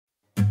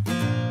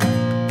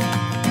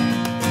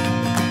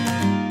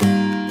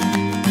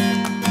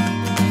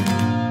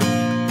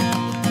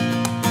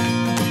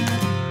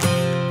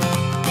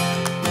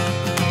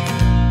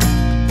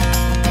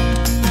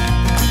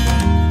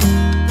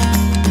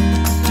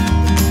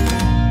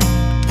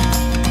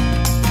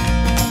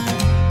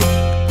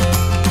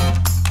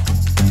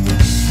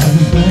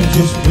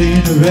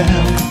playing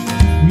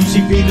around,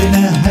 music feeling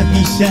a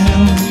happy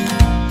sound,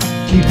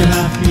 keeping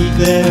my feet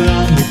there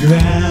on the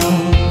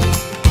ground.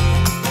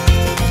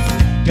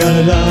 Got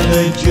a lot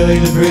of joy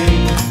to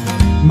bring,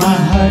 my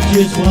heart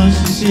just wants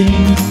to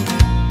sing,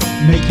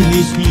 making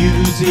this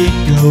music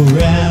go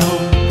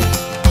round.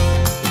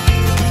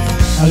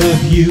 I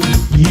love you,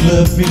 you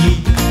love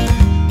me,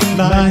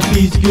 life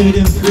is good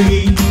and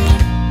free,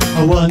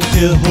 I want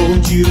to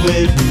hold you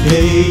every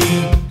day.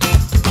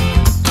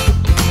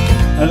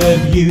 I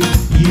love you,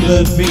 you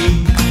love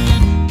me,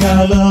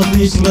 got all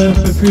this love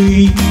for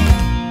free,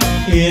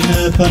 in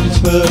abundance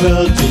for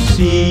all to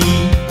see.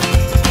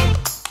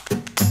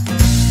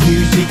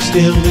 Music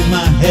still in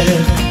my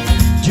head,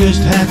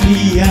 just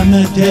happy I'm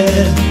not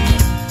dead,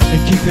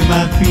 and keeping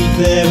my feet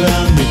there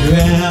on the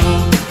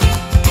ground.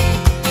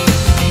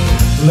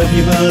 Love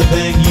you more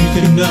than you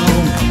can know,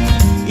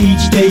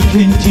 each day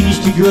continues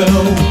to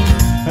grow,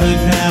 and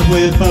now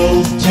we're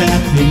both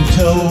tapping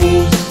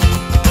toes.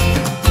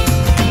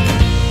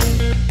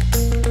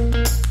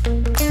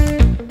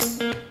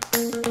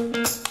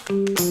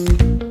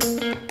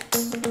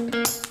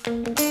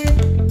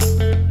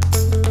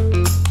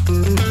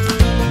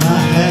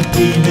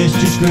 Happiness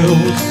just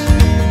grows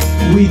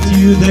with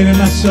you there in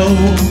my soul,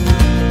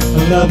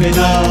 loving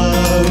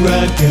all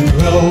rock and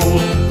roll.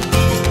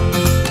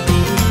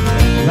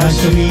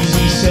 Life's so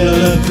easy,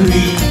 set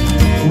free,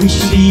 we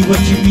see what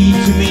you mean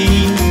to me,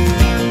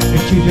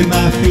 and keeping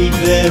my feet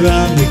there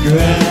on the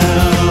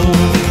ground.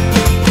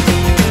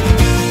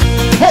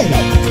 Hey!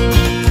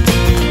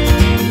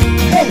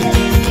 Hey!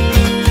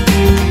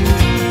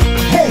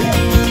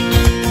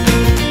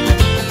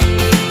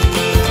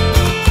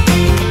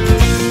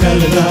 Got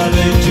a lot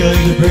of joy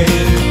to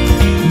bring,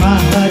 my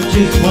heart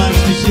just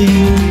wants to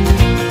sing,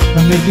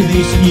 I'm making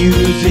this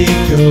music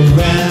go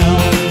round.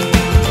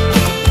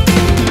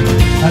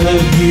 I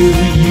love you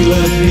and you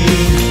love me,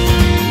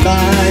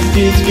 life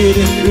is good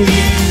and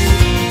free,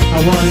 I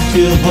want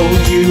to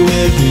hold you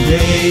every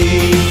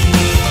day.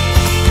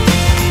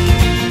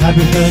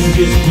 Having fun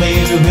just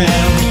playing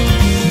around,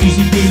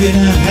 music giving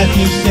a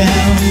happy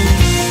sound,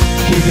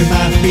 keeping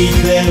my feet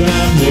there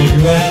on the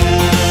ground.